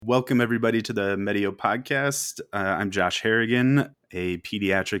Welcome, everybody, to the Medio podcast. I'm Josh Harrigan, a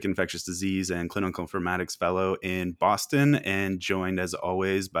pediatric infectious disease and clinical informatics fellow in Boston, and joined, as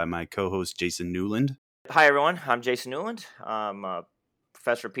always, by my co-host, Jason Newland. Hi, everyone. I'm Jason Newland. I'm a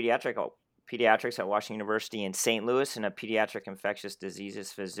professor of pediatrics at Washington University in St. Louis and a pediatric infectious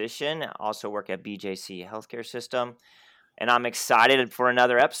diseases physician. I also work at BJC Healthcare System. And I'm excited for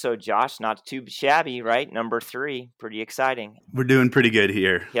another episode, Josh. Not too shabby, right? Number 3. Pretty exciting. We're doing pretty good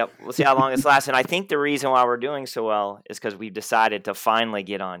here. Yep. We'll see how long this lasts. And I think the reason why we're doing so well is because we've decided to finally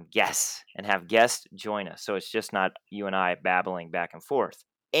get on guests and have guests join us. So it's just not you and I babbling back and forth.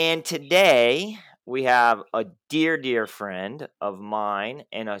 And today we have a dear friend of mine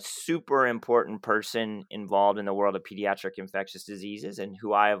and a super important person involved in the world of pediatric infectious diseases and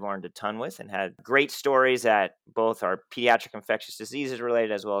who I have learned a ton with and had great stories that both are pediatric infectious diseases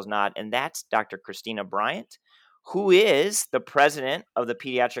related as well as not. And that's Dr. Kris Bryant, who is the president of the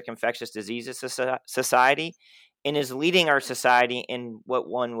Pediatric Infectious Diseases Society and is leading our society in what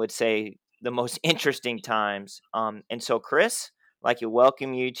one would say the most interesting times. And so, Kris, I'd like to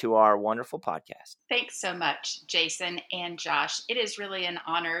welcome you to our wonderful podcast. Thanks so much, Jason and Josh. It is really an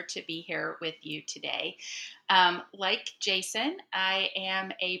honor to be here with you today. Like Jason, I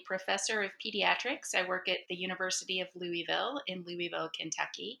am a professor of pediatrics. I work at the University of Louisville in Louisville,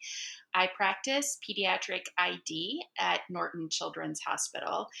 Kentucky. I practice pediatric ID at Norton Children's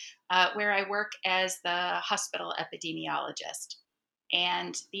Hospital, where I work as the hospital epidemiologist.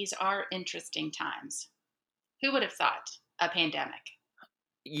 And these are interesting times. Who would have thought? A pandemic.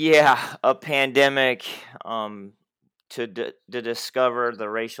 Yeah, a pandemic to discover the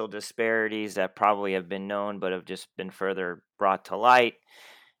racial disparities that probably have been known but have just been further brought to light.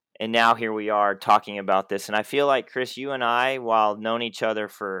 And now here we are talking about this. And I feel like, Kris, you and I, while known each other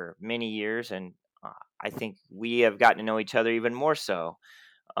for many years, and I think we have gotten to know each other even more so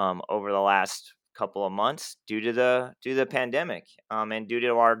over the last couple of months due to the pandemic and due to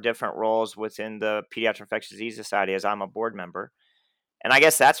our different roles within the Pediatric Infectious Diseases Society, as I'm a board member. And I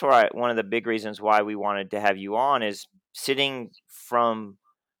guess that's where one of the big reasons why we wanted to have you on is sitting from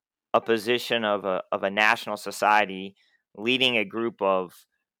a position of a national society, leading a group of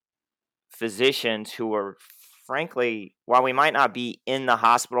physicians who are, frankly, while we might not be in the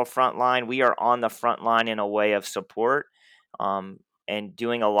hospital front line, we are on the front line in a way of support. And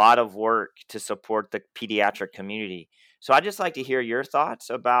doing a lot of work to support the pediatric community. So I'd just like to hear your thoughts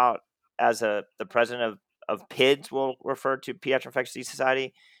about, as the president of PIDS, we'll refer to Pediatric Infectious Diseases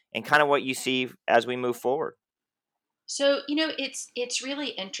Society, and kind of what you see as we move forward. So, it's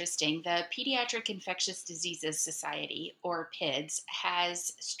really interesting. The Pediatric Infectious Diseases Society, or PIDS,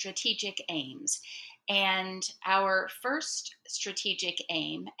 has strategic aims. And our first strategic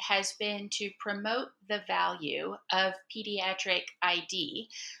aim has been to promote the value of pediatric ID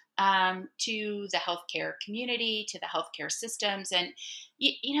to the healthcare community, to the healthcare systems. And,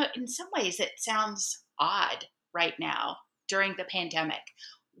 in some ways it sounds odd right now during the pandemic.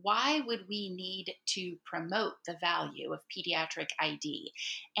 Why would we need to promote the value of pediatric ID?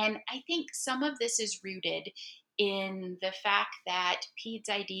 And I think some of this is rooted in the fact that PEDS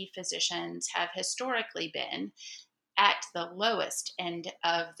ID physicians have historically been at the lowest end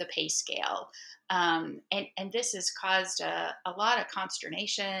of the pay scale. And this has caused a lot of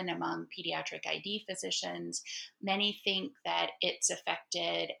consternation among pediatric ID physicians. Many think that it's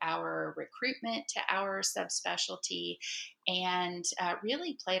affected our recruitment to our subspecialty and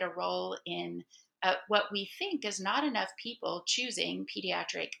really played a role in what we think is not enough people choosing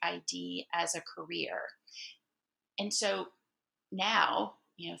pediatric ID as a career. And so now,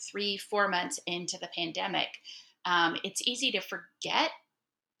 3-4 months into the pandemic, it's easy to forget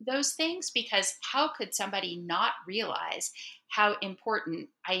those things because how could somebody not realize how important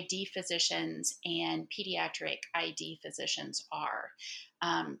ID physicians and pediatric ID physicians are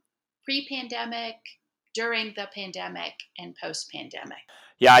pre-pandemic, during the pandemic, and post-pandemic?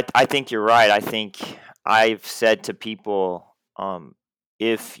 Yeah, I think you're right. I think I've said to people,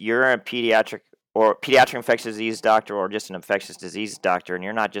 if you're a pediatric infectious disease doctor or just an infectious disease doctor and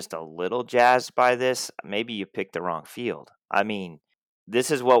you're not just a little jazzed by this, maybe you picked the wrong field. I mean,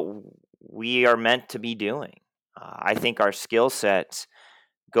 this is what we are meant to be doing. I think our skill sets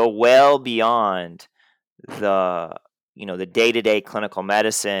go well beyond the day-to-day clinical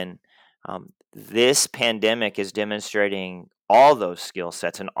medicine. This pandemic is demonstrating all those skill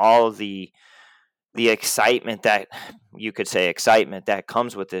sets and all of the excitement that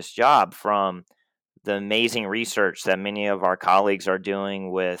comes with this job, from the amazing research that many of our colleagues are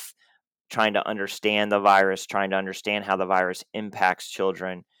doing with trying to understand the virus, trying to understand how the virus impacts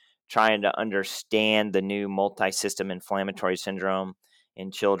children, trying to understand the new multi-system inflammatory syndrome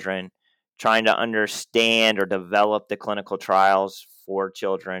in children, trying to understand or develop the clinical trials for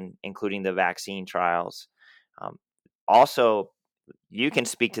children, including the vaccine trials. Um, Also, you can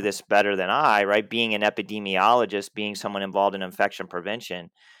speak to this better than I, right? Being an epidemiologist, being someone involved in infection prevention,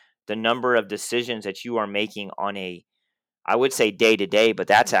 the number of decisions that you are making on I would say day to day, but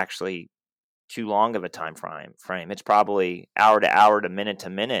that's actually too long of a time frame. It's probably hour to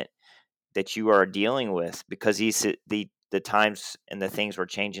minute that you are dealing with, because the times and the things were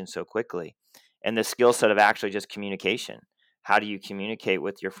changing so quickly, and the skill set of actually just communication. How do you communicate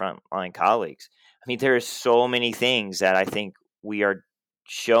with your frontline colleagues? I mean, there are so many things that I think we are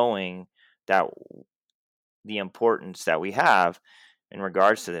showing that the importance that we have in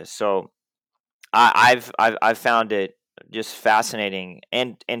regards to this. So I've found it just fascinating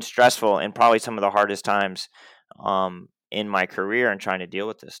and stressful, and probably some of the hardest times in my career, and trying to deal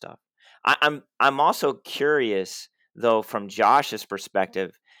with this stuff. I'm also curious, though, from Josh's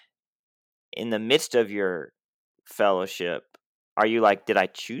perspective, in the midst of your fellowship, are you like, did I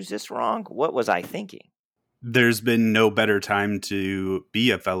choose this wrong? What was I thinking? There's been no better time to be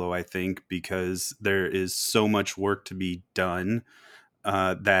a fellow, I think, because there is so much work to be done,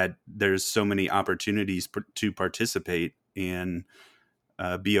 that there's so many opportunities to participate and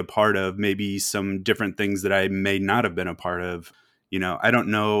be a part of maybe some different things that I may not have been a part of. I don't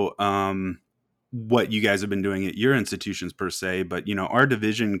know what you guys have been doing at your institutions per se, but our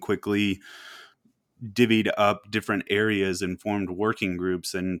division quickly divvied up different areas and formed working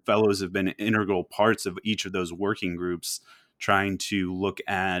groups, and fellows have been integral parts of each of those working groups, trying to look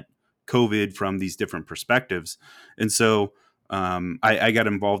at COVID from these different perspectives. And so I got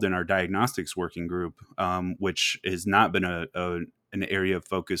involved in our diagnostics working group, which has not been an area of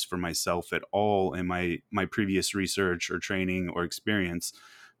focus for myself at all in my previous research or training or experience.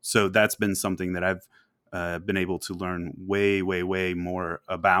 So that's been something that I've been able to learn way, way, way more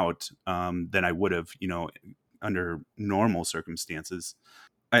about than I would have, under normal circumstances.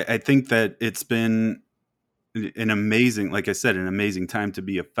 I think that it's been an amazing, like I said, an amazing time to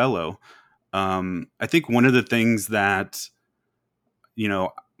be a fellow. I think one of the things that, you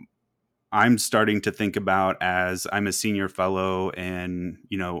know, I'm starting to think about as I'm a senior fellow and,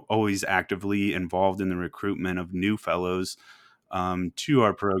 always actively involved in the recruitment of new fellows to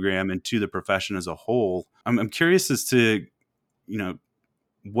our program and to the profession as a whole. I'm curious as to, you know,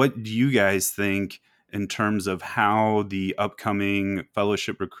 what do you guys think in terms of how the upcoming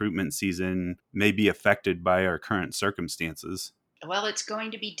fellowship recruitment season may be affected by our current circumstances? Well, it's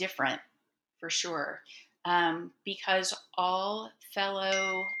going to be different for sure, because all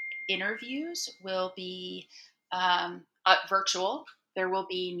fellow interviews will be virtual. There will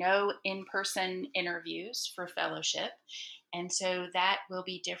be no in person interviews for fellowship. And so that will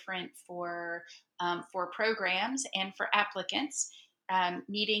be different for programs and for applicants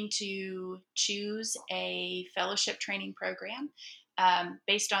needing to choose a fellowship training program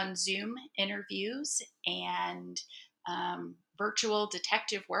based on Zoom interviews and virtual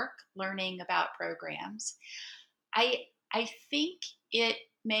detective work, learning about programs. I I think it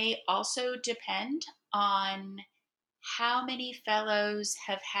may also depend on how many fellows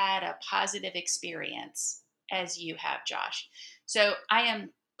have had a positive experience as you have, Josh. So I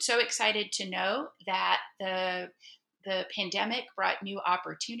am so excited to know that the pandemic brought new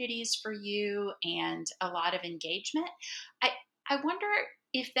opportunities for you and a lot of engagement. I I wonder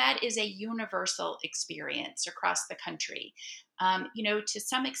if that is a universal experience across the country. To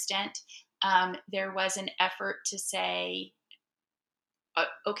some extent, there was an effort to say,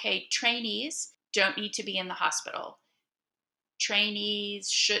 okay, trainees don't need to be in the hospital. Trainees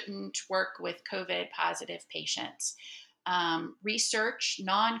shouldn't work with COVID positive patients. Research,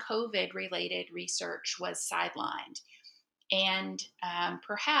 non COVID related research, was sidelined. And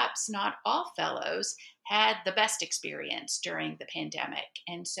perhaps not all fellows had the best experience during the pandemic.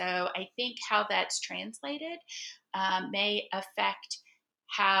 And so I think how that's translated may affect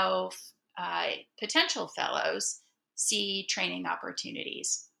how potential fellows see training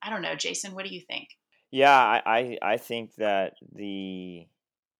opportunities. I don't know, Jason, what do you think? Yeah, I think that the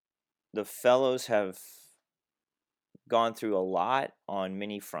fellows have gone through a lot on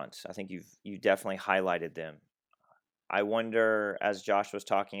many fronts. I think you definitely highlighted them. I wonder, as Josh was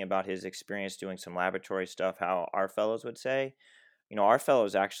talking about his experience doing some laboratory stuff, how our fellows would say. Our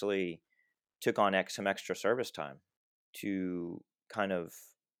fellows actually took on some extra service time to kind of,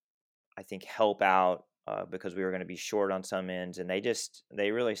 I think, help out because we were going to be short on some ends, and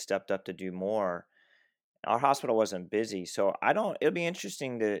they really stepped up to do more. Our hospital wasn't busy, so I don't. It'll be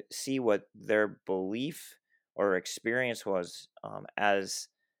interesting to see what their belief or experience was as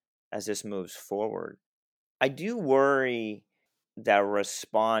this moves forward. I do worry that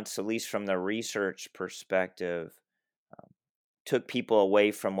response, at least from the research perspective, took people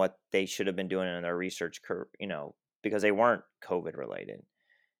away from what they should have been doing in their research curve, because they weren't COVID related,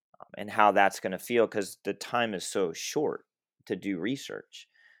 and how that's going to feel because the time is so short to do research.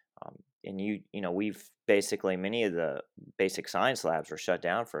 And we've basically, many of the basic science labs were shut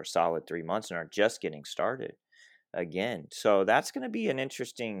down for a solid 3 months and are just getting started again. So that's going to be an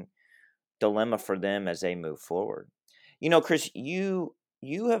interesting dilemma for them as they move forward. Kris, you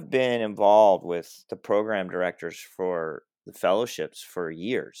have been involved with the program directors for the fellowships for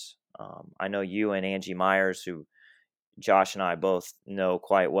years. I know you and Angie Myers, who Josh and I both know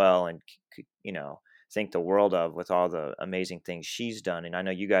quite well, and think the world of, with all the amazing things she's done. And I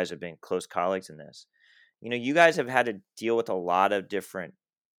know you guys have been close colleagues in this. You guys have had to deal with a lot of different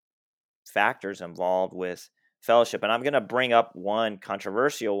factors involved with fellowship. And I'm going to bring up one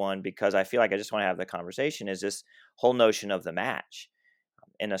controversial one because I feel like I just want to have the conversation, is this whole notion of the match.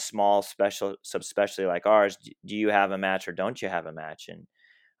 In a small special subspecialty like ours, do you have a match or don't you have a match? And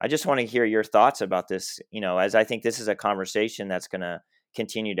I just want to hear your thoughts about this, as I think this is a conversation that's going to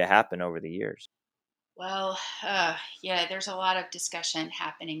continue to happen over the years. Well, yeah, there's a lot of discussion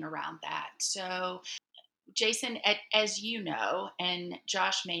happening around that. So, Jason, as you know, and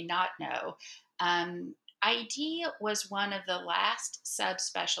Josh may not know, ID was one of the last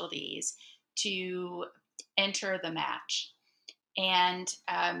subspecialties to enter the match. And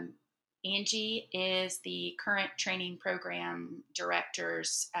Angie is the current training program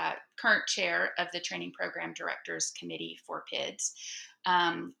directors, current chair of the training program directors committee for PIDS.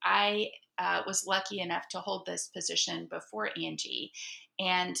 I was lucky enough to hold this position before Angie.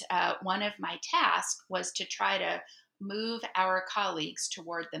 And one of my tasks was to try to move our colleagues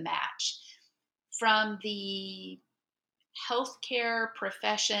toward the match. From the healthcare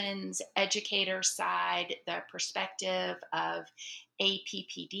professions educator side, the perspective of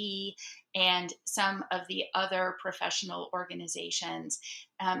APPD and some of the other professional organizations,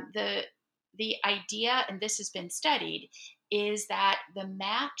 the idea, and this has been studied, is that the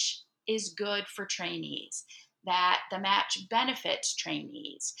match is good for trainees, that the match benefits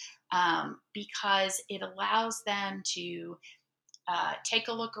trainees because it allows them to take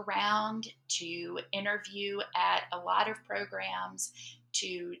a look around, to interview at a lot of programs,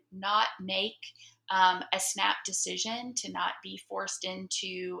 to not make a snap decision, to not be forced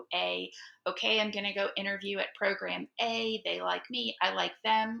into okay, I'm going to go interview at program A. They like me, I like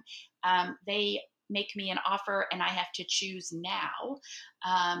them. They make me an offer and I have to choose now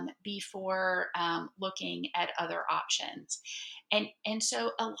before looking at other options. And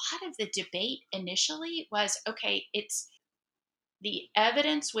so a lot of the debate initially was, okay, the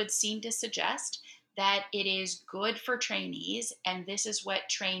evidence would seem to suggest that it is good for trainees, and this is what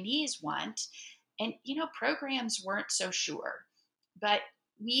trainees want. And, programs weren't so sure. But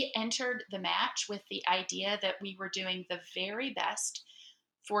we entered the match with the idea that we were doing the very best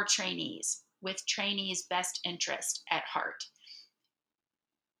for trainees, with trainees' best interest at heart.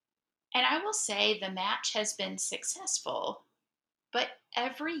 And I will say the match has been successful, but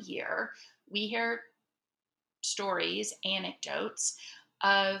every year we hear stories, anecdotes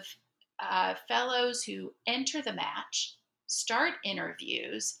of fellows who enter the match, start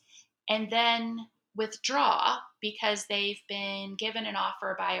interviews, and then withdraw because they've been given an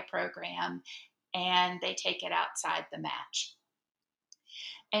offer by a program and they take it outside the match.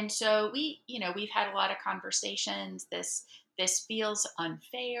 And so we've had a lot of conversations. This feels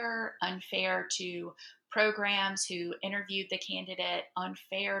unfair to programs who interviewed the candidate,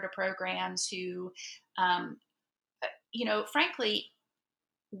 unfair to programs who frankly,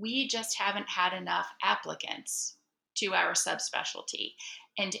 we just haven't had enough applicants to our subspecialty.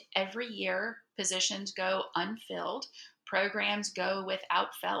 And every year, positions go unfilled, programs go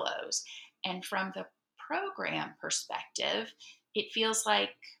without fellows. And from the program perspective, it feels like,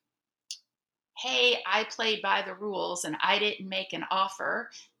 hey, I played by the rules and I didn't make an offer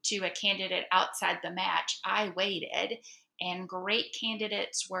to a candidate outside the match. I waited, and great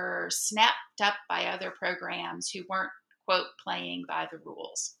candidates were snapped up by other programs who weren't, quote, playing by the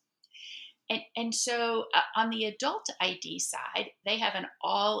rules. And so on the adult ID side, they have an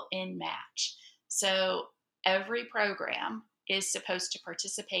all-in match. So every program is supposed to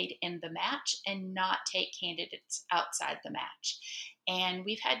participate in the match and not take candidates outside the match. And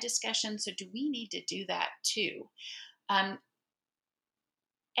we've had discussions, so do we need to do that too? And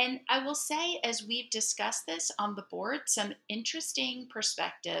I will say, as we've discussed this on the board, some interesting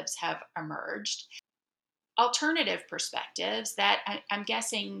perspectives have emerged. Alternative perspectives that I'm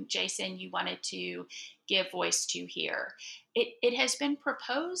guessing, Jason, you wanted to give voice to here. It has been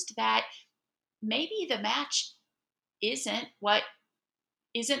proposed that maybe the match isn't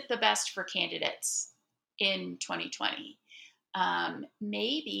the best for candidates in 2020.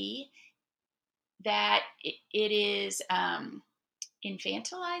 Maybe that it is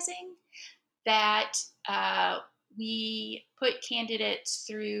infantilizing that we put candidates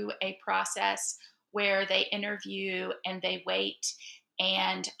through a process where they interview and they wait,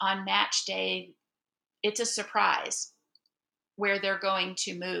 and on match day, it's a surprise where they're going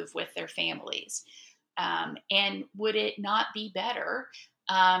to move with their families. And would it not be better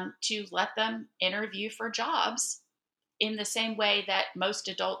to let them interview for jobs in the same way that most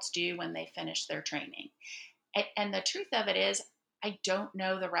adults do when they finish their training? And the truth of it is, I don't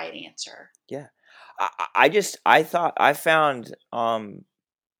know the right answer. Yeah. I thought I found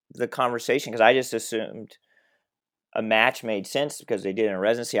the conversation, because I just assumed a match made sense because they did in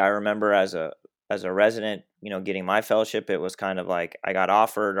residency. I remember as a resident, getting my fellowship, it was kind of like I got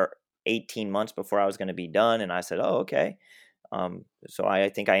offered 18 months before I was going to be done, and I said, "Oh, okay." So I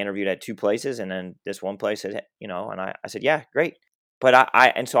think I interviewed at 2 places, and then this one place said, and I said, "Yeah, great." But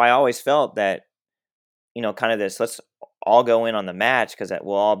and so I always felt that, kind of this, let's all go in on the match because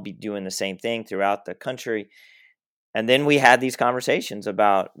we'll all be doing the same thing throughout the country. And then we had these conversations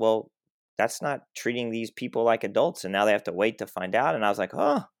about, well, that's not treating these people like adults, and now they have to wait to find out. And I was like,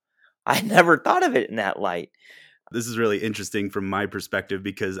 oh, I never thought of it in that light. This is really interesting from my perspective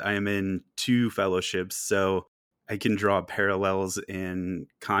because I am in 2 fellowships, so I can draw parallels and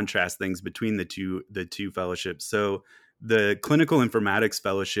contrast things between the two fellowships. So the clinical informatics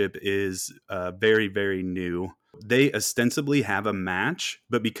fellowship is very, very new. They ostensibly have a match,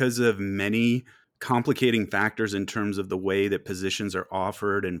 but because of many complicating factors in terms of the way that positions are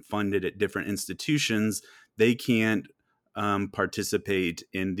offered and funded at different institutions, they can't participate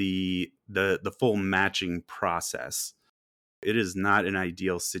in the full matching process. It is not an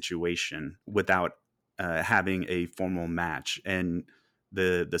ideal situation without having a formal match, and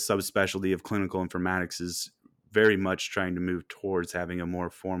the subspecialty of clinical informatics is very much trying to move towards having a more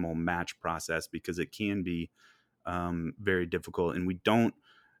formal match process because it can be very difficult, and we don't.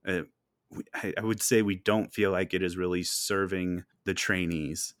 I would say we don't feel like it is really serving the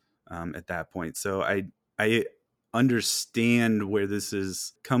trainees at that point. So I understand where this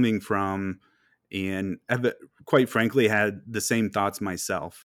is coming from, and I've quite frankly had the same thoughts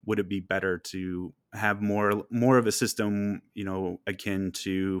myself. Would it be better to have more of a system, akin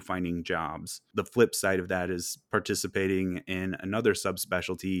to finding jobs? The flip side of that is participating in another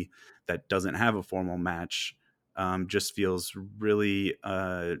subspecialty that doesn't have a formal match. Just feels really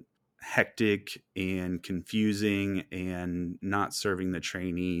hectic and confusing and not serving the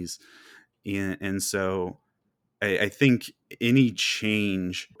trainees. And so I think any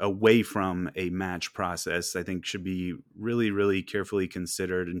change away from a match process, I think, should be really, really carefully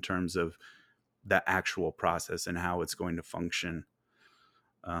considered in terms of the actual process and how it's going to function.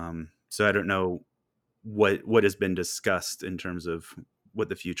 So I don't know what has been discussed in terms of what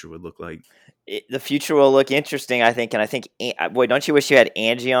the future would look like. The future will look interesting, I think. And I think, boy, don't you wish you had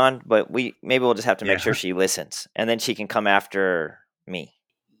Angie on? But maybe we'll just have to make sure she listens, and then she can come after me.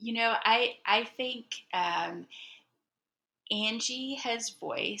 I think Angie has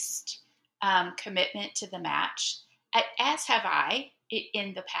voiced commitment to the match, as have I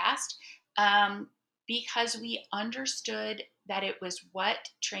in the past, because we understood that it was what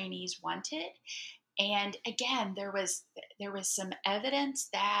trainees wanted. And again, there was some evidence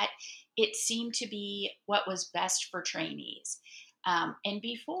that it seemed to be what was best for trainees. And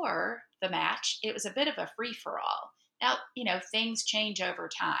before the match, it was a bit of a free for all. Now, things change over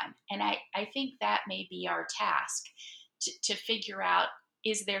time. And I think that may be our task to figure out,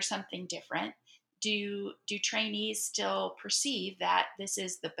 is there something different? Do trainees still perceive that this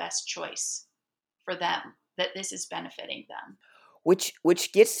is the best choice for them, that this is benefiting them?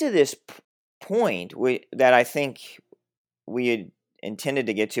 Which gets to this point that I think we had intended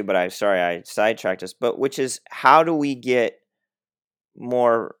to get to, but I'm sorry I sidetracked us. But which is, how do we get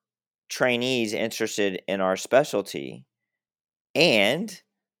more trainees interested in our specialty? And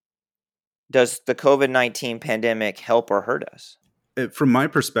does the COVID-19 pandemic help or hurt us? From my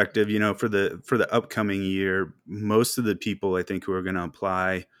perspective, for the upcoming year, most of the people I think who are going to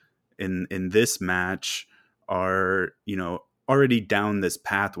apply in this match are, already down this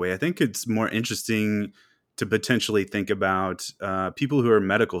pathway. I think it's more interesting to potentially think about people who are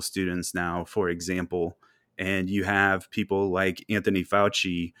medical students now, for example, and you have people like Anthony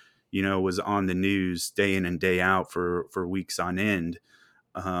Fauci, was on the news day in and day out for weeks on end,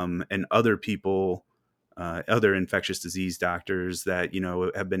 and other people, other infectious disease doctors that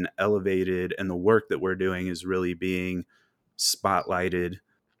have been elevated, and the work that we're doing is really being spotlighted.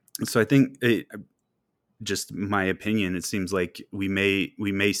 So I think just my opinion, it seems like we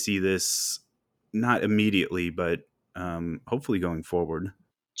may see this not immediately, but hopefully going forward.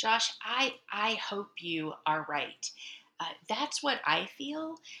 Josh, I hope you are right. That's what I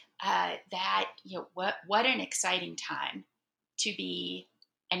feel. That what an exciting time to be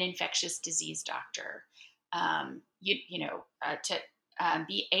an infectious disease doctor. To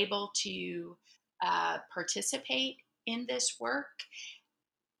be able to participate in this work.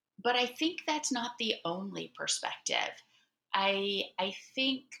 But I think that's not the only perspective. I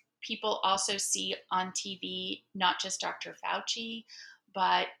think people also see on TV not just Dr. Fauci,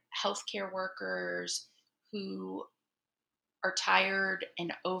 but healthcare workers who are tired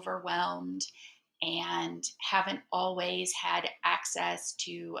and overwhelmed and haven't always had access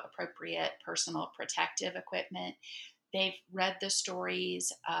to appropriate personal protective equipment. They've read the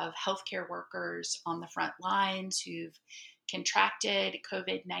stories of healthcare workers on the front lines who've contracted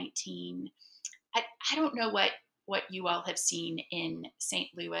COVID 19. I don't know what you all have seen in St.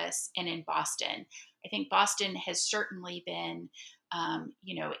 Louis and in Boston. I think Boston has certainly been,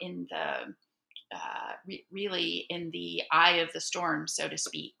 in the really in the eye of the storm, so to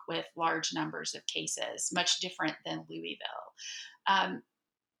speak, with large numbers of cases, much different than Louisville. Um,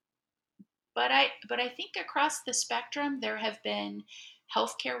 but I think across the spectrum, there have been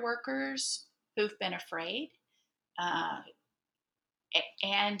healthcare workers who've been afraid, uh,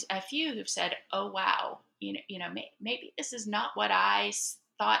 and a few who've said, "Oh wow, maybe this is not what I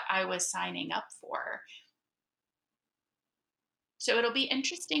thought I was signing up for." So it'll be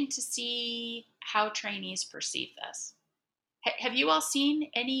interesting to see how trainees perceive this. Have you all seen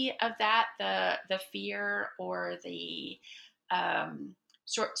any of that? The fear or the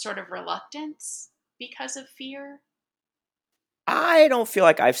sort of reluctance because of fear? I don't feel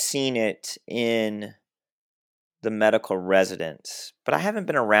like I've seen it in the medical residents, but I haven't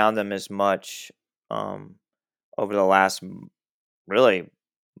been around them as much um, over the last really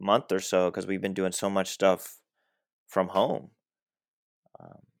month or so because we've been doing so much stuff from home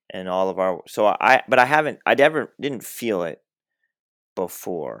um, and all of our. But I never didn't feel it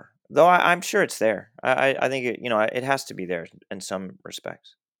before, though. I'm sure it's there. I think it has to be there in some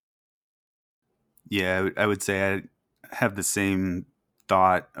respects. Yeah, I would say I have the same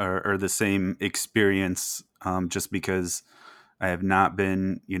thought or the same experience, just because I have not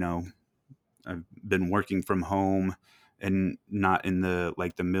been, I've been working from home and not in the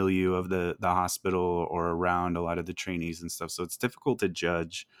milieu of the hospital or around a lot of the trainees and stuff. So it's difficult to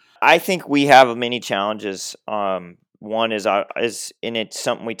judge. I think we have many challenges. One and it's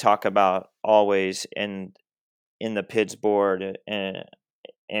something we talk about always in the PIDS board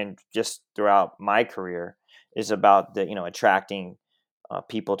and just throughout my career is about the attracting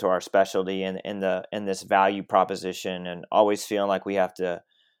people to our specialty and this value proposition, and always feeling like we have to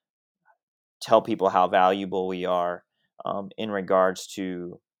tell people how valuable we are in regards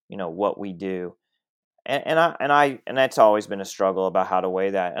to what we do. And that's always been a struggle about how to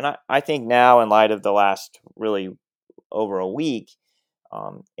weigh that. And I think now, in light of the last really over a week,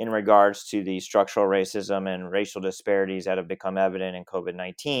 in regards to the structural racism and racial disparities that have become evident in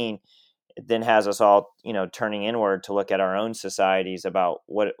COVID-19, it then has us all, turning inward to look at our own societies about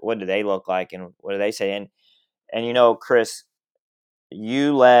what do they look like and what do they say. And Kris,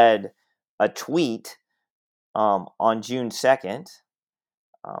 you led a tweet on June 2nd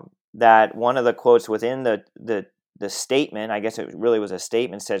that one of the quotes within the statement, I guess it really was a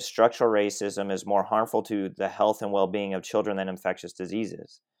statement, said structural racism is more harmful to the health and well-being of children than infectious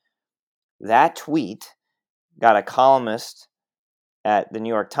diseases. That tweet got a columnist at the New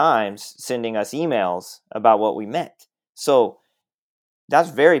York Times sending us emails about what we meant. So that's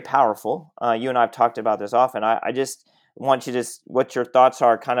very powerful. You and I have talked about this often. I just want you to, what your thoughts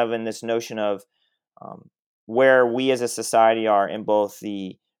are kind of in this notion of um, where we as a society are in both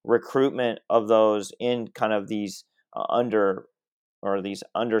the recruitment of those in kind of these these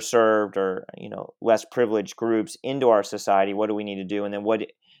underserved or less privileged groups into our society. What do we need to do? And then what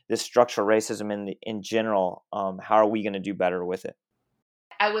this structural racism in general, how are we going to do better with it?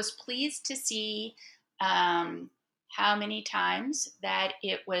 I was pleased to see how many times that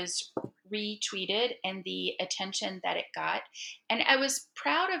it was retweeted and the attention that it got. And I was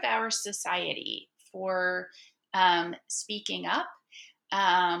proud of our society for speaking up.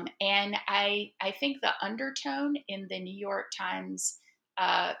 And I think the undertone in the New York Times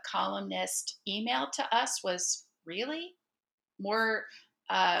columnist email to us was really more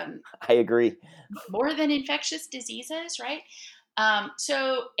I agree. more than infectious diseases, right? And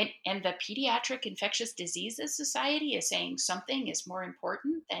the Pediatric Infectious Diseases Society is saying something is more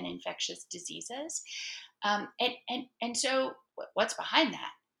important than infectious diseases. And so what's behind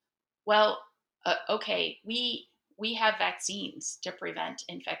that? Well, okay, we have vaccines to prevent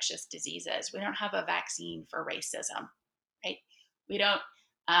infectious diseases. We don't have a vaccine for racism, right? We don't.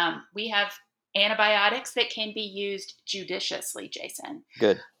 We have antibiotics that can be used judiciously, Jason,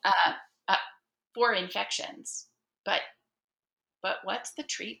 Good. uh, uh, for infections. But what's the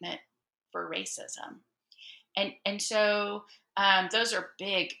treatment for racism? And so those are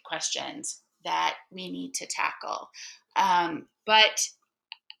big questions that we need to tackle. But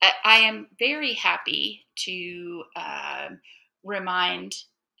I am very happy to remind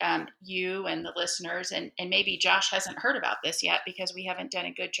you and the listeners, and maybe Josh hasn't heard about this yet because we haven't done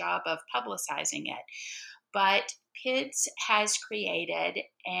a good job of publicizing it. But PIDS has created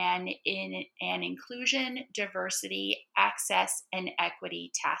an inclusion, diversity, access, and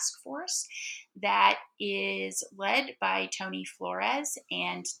equity task force that is led by Tony Flores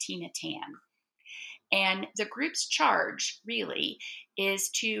and Tina Tan. And the group's charge really is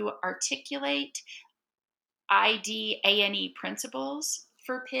to articulate IDANE principles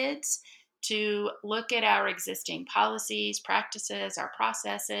for PIDS, to look at our existing policies, practices, our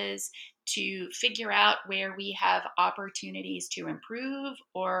processes, to figure out where we have opportunities to improve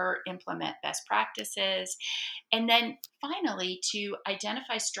or implement best practices, and then finally to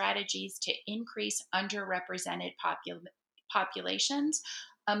identify strategies to increase underrepresented populations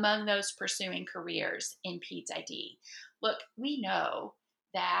among those pursuing careers in PEDS ID. Look, we know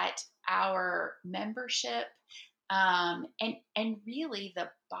that our membership and really the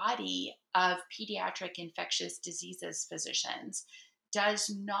body of pediatric infectious diseases physicians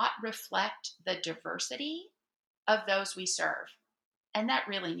does not reflect the diversity of those we serve. And that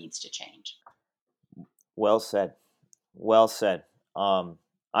really needs to change. Well said. Well said. And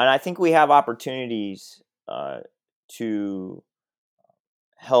I think we have opportunities to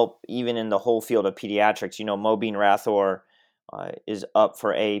help even in the whole field of pediatrics. You know, Mobeen Rathore is up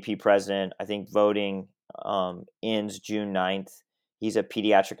for AAP president. I think voting ends June 9th. He's a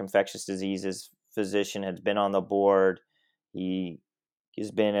pediatric infectious diseases physician, has been on the board. He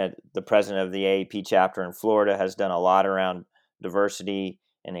has been the president of the AAP chapter in Florida, has done a lot around diversity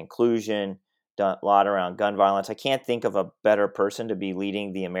and inclusion, done a lot around gun violence. I can't think of a better person to be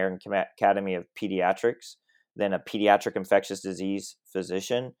leading the American Academy of Pediatrics than a pediatric infectious disease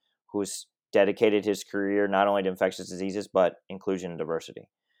physician who's dedicated his career not only to infectious diseases, but inclusion and diversity.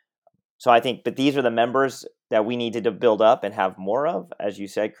 So I think, but these are the members that we needed to build up and have more of, as you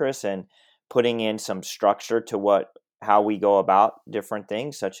said, Kris, and putting in some structure to how we go about different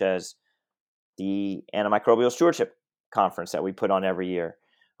things, such as the antimicrobial stewardship conference that we put on every year.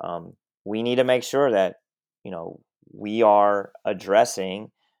 We need to make sure that, we are addressing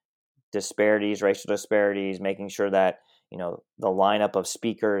disparities, racial disparities, making sure that, the lineup of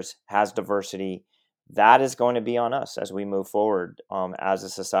speakers has diversity. That is going to be on us as we move forward as a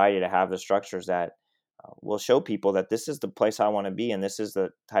society to have the structures that will show people that this is the place I want to be, and this is the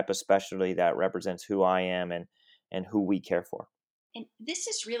type of specialty that represents who I am and who we care for. And this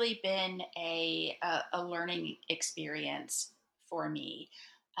has really been a learning experience for me.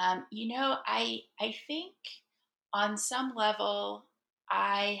 I think on some level,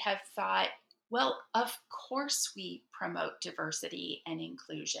 I have thought, well, of course we promote diversity and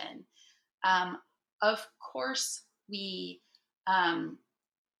inclusion. Of course we, um,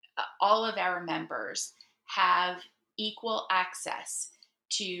 all of our members have equal access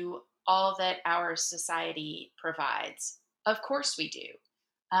to all that our society provides. Of course we do.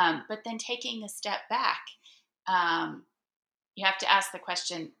 But then taking a step back, um, you have to ask the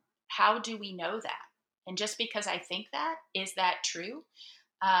question, how do we know that? And just because I think that, is that true?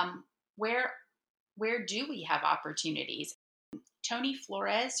 Um, where where do we have opportunities? Tony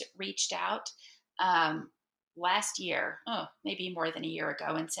Flores reached out last year, maybe more than a year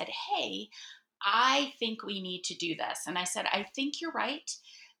ago, and said, "Hey, I think we need to do this." And I said, "I think you're right."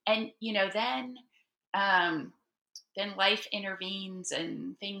 And um, then life intervenes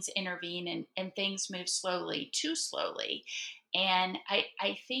and things intervene, and things move slowly, too slowly. And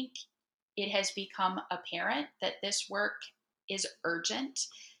I think it has become apparent that this work is urgent,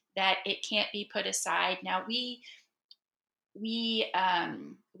 that it can't be put aside. Now we had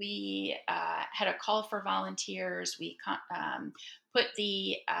a call for volunteers. We put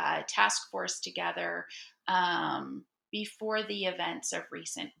the task force together before the events of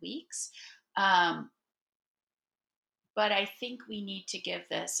recent weeks. But I think we need to give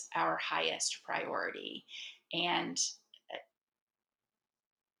this our highest priority, and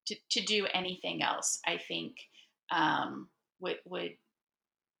to do anything else, I think would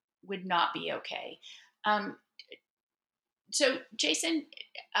not be okay. Um, so, Jason,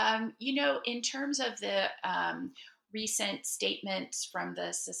 in terms of the recent statements from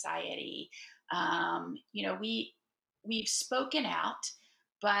the society, We've spoken out,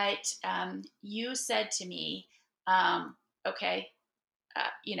 but you said to me, okay,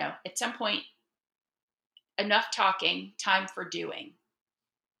 at some point, enough talking, time for doing.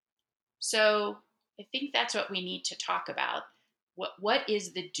 So I think that's what we need to talk about. What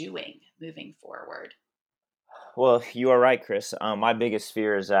is the doing moving forward? Well, you are right, Kris. My biggest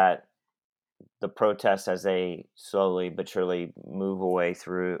fear is that the protests, as they slowly but surely move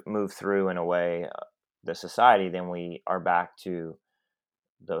through in a way, the society, then we are back to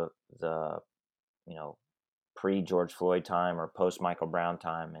the pre George Floyd time or post Michael Brown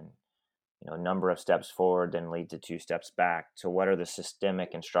time, and a number of steps forward then lead to 2 steps back. So what are the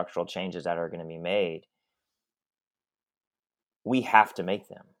systemic and structural changes that are going to be made? We have to make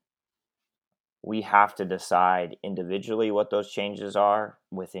them. We have to decide individually what those changes are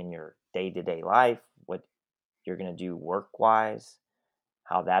within your day-to-day life, what you're going to do work-wise,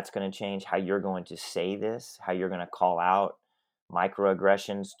 how that's going to change, how you're going to say this, how you're going to call out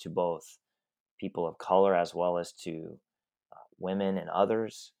microaggressions to both people of color as well as to women and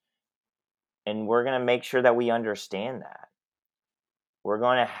others. And we're going to make sure that we understand that. We're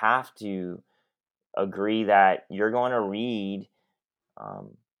going to have to agree that you're going to read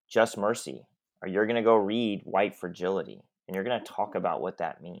Just Mercy, or you're going to go read White Fragility, and you're going to talk about what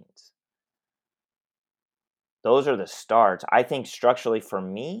that means. Those are the starts. I think structurally for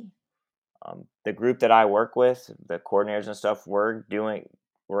me, the group that I work with, the coordinators and stuff, we're going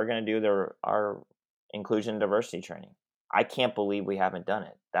to do our inclusion and diversity training. I can't believe we haven't done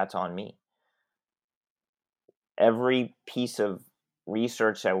it. That's on me. Every piece of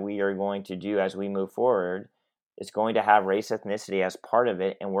research that we are going to do as we move forward is going to have race ethnicity as part of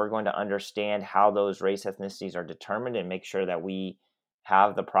it, and we're going to understand how those race ethnicities are determined and make sure that we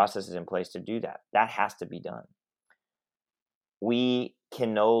have the processes in place to do that. That has to be done. We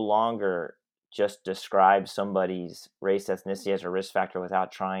can no longer just describe somebody's race ethnicity as a risk factor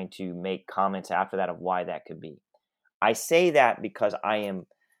without trying to make comments after that of why that could be. I say that because I am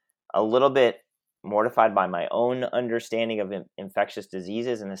a little bit mortified by my own understanding of infectious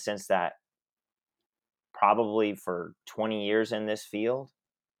diseases, in the sense that probably for 20 years in this field,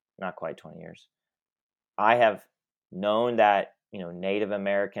 not quite 20 years, I have known that Native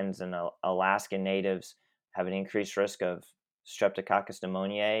Americans and Alaskan natives have an increased risk of Streptococcus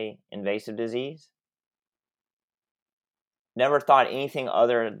pneumoniae invasive disease. Never thought anything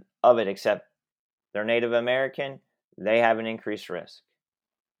other of it except they're Native American, they have an increased risk.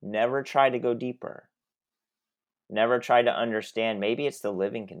 Never tried to go deeper. Never tried to understand, maybe it's the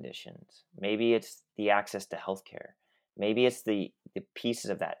living conditions. Maybe it's the access to healthcare. Maybe it's the pieces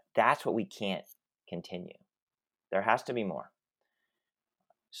of that. That's what we can't continue. There has to be more.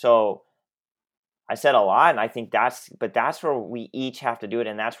 So I said a lot, and I think that's where we each have to do it,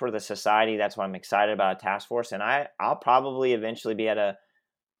 and that's where the society, that's why I'm excited about a task force. And I'll probably eventually be at a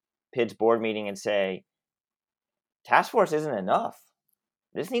PIDS board meeting and say, task force isn't enough.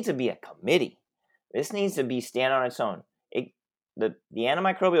 This needs to be a committee. This needs to be stand on its own. The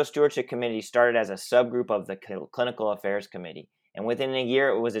Antimicrobial Stewardship Committee started as a subgroup of the Clinical Affairs Committee, and within a year,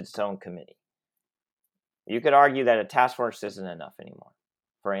 it was its own committee. You could argue that a task force isn't enough anymore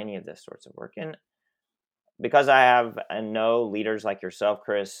for any of this sorts of work. And because I have and know leaders like yourself,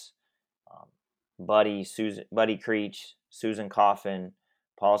 Kris, Buddy Creech, Susan Coffin,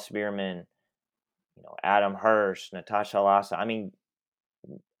 Paul Spearman, Adam Hirsch, Natasha Lassa,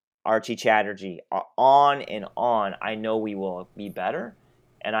 Archie Chatterjee, on and on. I know we will be better.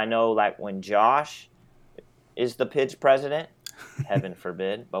 And I know, like, when Josh is the PIDS president, heaven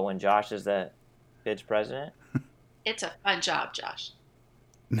forbid, but when Josh is the PIDS president, it's a fun job, Josh.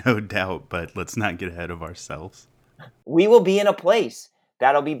 No doubt, but let's not get ahead of ourselves. We will be in a place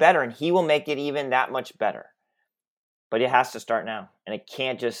that'll be better, and he will make it even that much better. But it has to start now, and it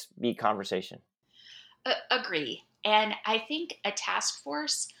can't just be conversation. Agree. And I think a task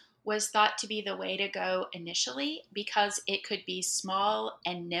force was thought to be the way to go initially because it could be small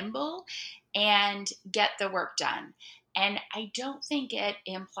and nimble and get the work done. And I don't think it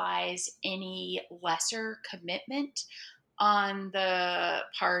implies any lesser commitment on the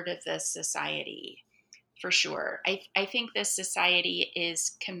part of the society, for sure. I think this society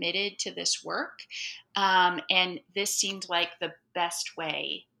is committed to this work, and this seemed like the best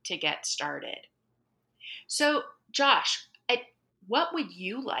way to get started. So, Josh, what would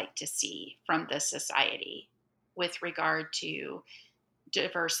you like to see from the society with regard to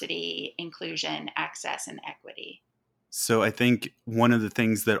diversity, inclusion, access, and equity? So I think one of the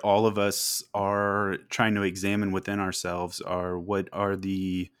things that all of us are trying to examine within ourselves are, what are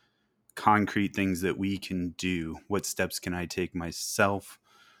the concrete things that we can do? What steps can I take myself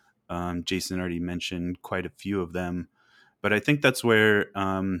Jason already mentioned quite a few of them, but I think that's where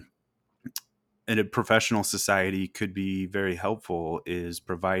a professional society could be very helpful, is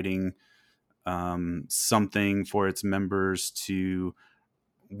providing something for its members to,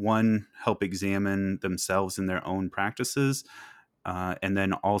 one, help examine themselves and their own practices, and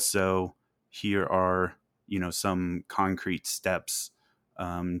then also here are some concrete steps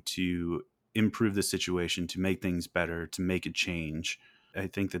to improve the situation, to make things better, to make a change. I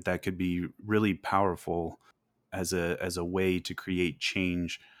think that could be really powerful as a way to create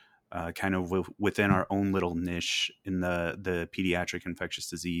change, kind of within our own little niche in the pediatric infectious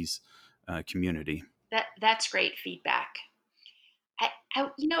disease community. That's great feedback.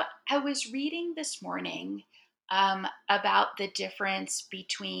 I was reading this morning about the difference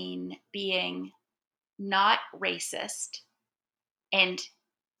between being not racist and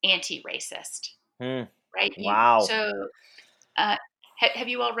anti-racist, right? Wow. Uh, have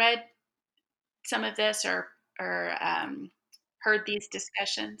you all read some of this or heard these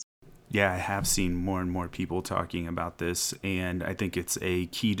discussions? Yeah, I have seen more and more people talking about this, and I think it's a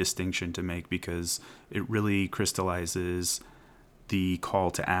key distinction to make because it really crystallizes the call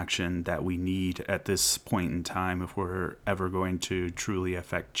to action that we need at this point in time if we're ever going to truly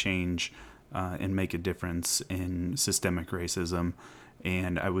affect change and make a difference in systemic racism.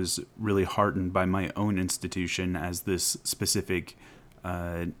 And I was really heartened by my own institution as this specific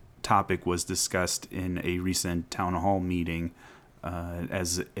topic was discussed in a recent town hall meeting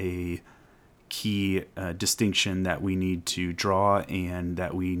as a key distinction that we need to draw and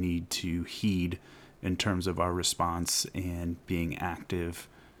that we need to heed in terms of our response and being active.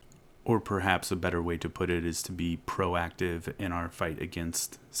 Or perhaps a better way to put it is to be proactive in our fight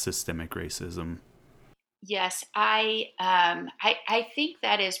against systemic racism. Yes, I think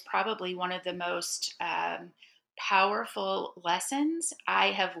that is probably one of the most powerful lessons I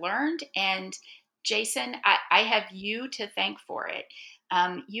have learned. And Jason, I have you to thank for it.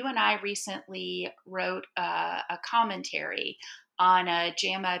 You and I recently wrote a commentary on a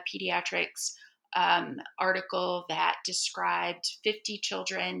JAMA Pediatrics article that described 50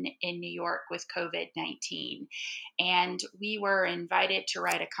 children in New York with COVID-19. And we were invited to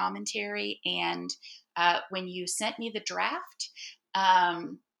write a commentary. And when you sent me the draft,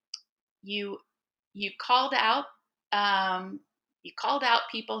 you you called out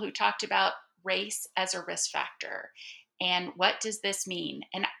people who talked about race as a risk factor, and what does this mean?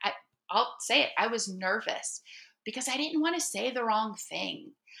 And I'll say it, I was nervous because I didn't want to say the wrong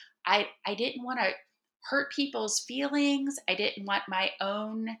thing. I didn't want to hurt people's feelings. I didn't want my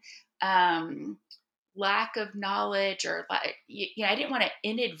own lack of knowledge or I didn't want to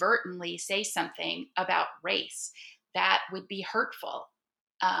inadvertently say something about race that would be hurtful.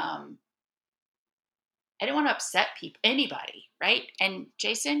 I didn't want to upset anybody, right? And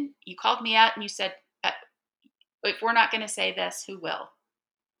Jason, you called me out and you said, if we're not going to say this, who will?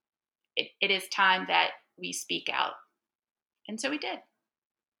 It is time that we speak out. And so we did.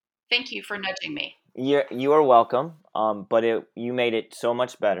 Thank you for nudging me. You are welcome. But you made it so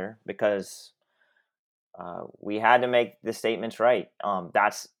much better because we had to make the statements right.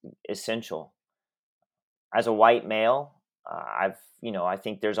 That's essential. As a white male, I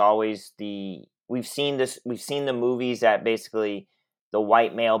think there's always we've seen the movies that basically the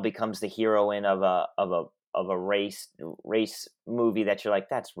white male becomes the heroine of a race movie that you're like,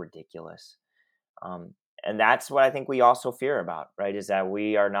 that's ridiculous. And that's what I think we also fear about, right? Is that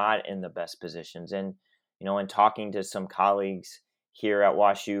we are not in the best positions. And, in talking to some colleagues here at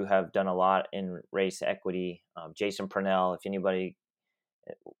WashU have done a lot in race equity. Jason Purnell, if anybody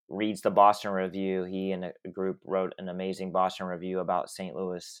reads the Boston Review, he and a group wrote an amazing Boston Review about St.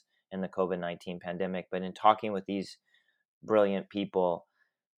 Louis and the COVID-19 pandemic. But in talking with these brilliant people,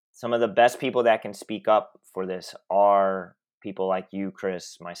 some of the best people that can speak up for this are people like you,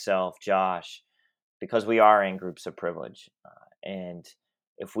 Kris, myself, Josh, because we are in groups of privilege. And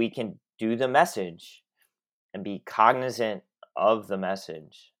if we can do the message and be cognizant of the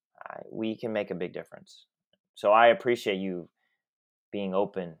message, we can make a big difference. So I appreciate you being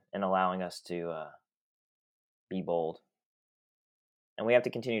open and allowing us to be bold. And we have to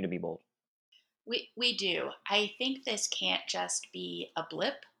continue to be bold. We do. I think this can't just be a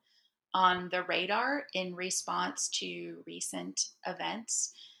blip on the radar in response to recent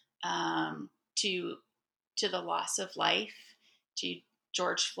events, to the loss of life, to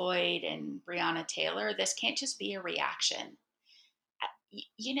George Floyd and Breonna Taylor. This can't just be a reaction.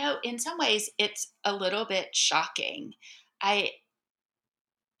 In some ways, it's a little bit shocking.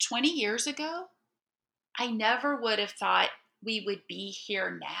 20 years ago, I never would have thought we would be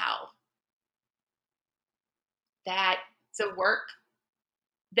here now. That the work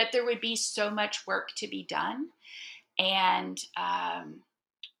that there would be so much work to be done, and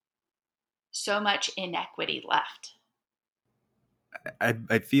so much inequity left.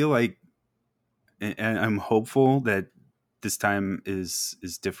 I feel like, and I'm hopeful that this time is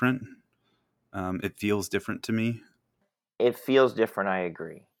different. It feels different to me. It feels different, I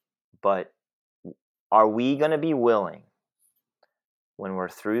agree. But are we going to be willing, when we're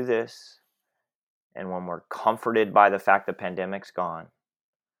through this and when we're comforted by the fact the pandemic's gone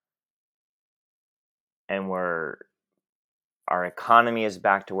and our economy is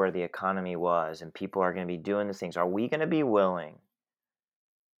back to where the economy was and people are going to be doing the things, are we going to be willing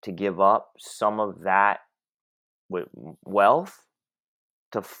to give up some of that wealth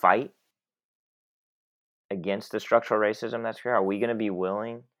to fight against the structural racism that's here? Are we going to be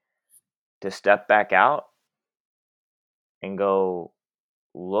willing to step back out and go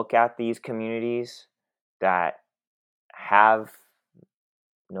look at these communities that have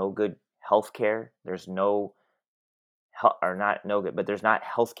no good health care? There's no or not no good, but there's not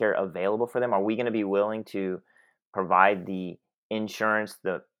health care available for them. Are we going to be willing to provide the insurance,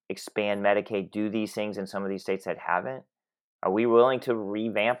 the expand Medicaid, do these things in some of these states that haven't? Are we willing to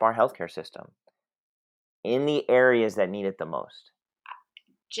revamp our healthcare system in the areas that need it the most?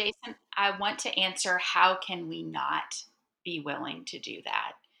 Jason, I want to answer, how can we not be willing to do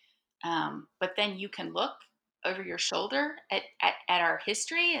that? But then you can look over your shoulder at our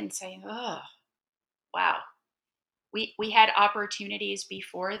history and say, oh, wow, we had opportunities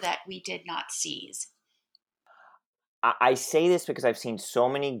before that we did not seize. I say this because I've seen so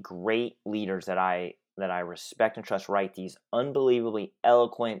many great leaders that I respect and trust write these unbelievably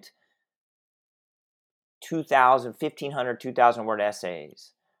eloquent 2,000, 1,500, 2,000 word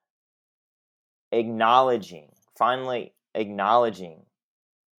essays finally acknowledging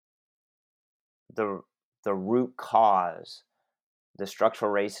the root cause, the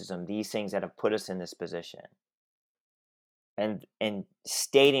structural racism, these things that have put us in this position, and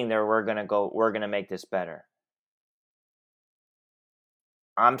stating that we're going to make this better.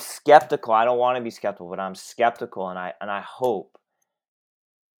 I'm skeptical. I don't want to be skeptical, but I'm skeptical, and I hope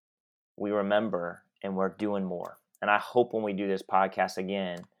we remember and we're doing more. And I hope when we do this podcast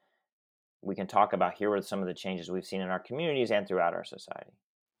again, we can talk about, here are some of the changes we've seen in our communities and throughout our society.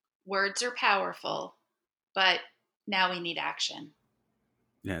 Words are powerful, but now we need action.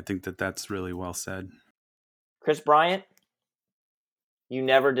 Yeah, I think that's really well said. Kris Bryant, you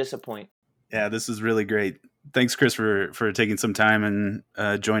never disappoint. Yeah, this is really great. Thanks, Kris, for taking some time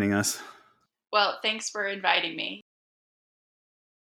and joining us. Well, thanks for inviting me.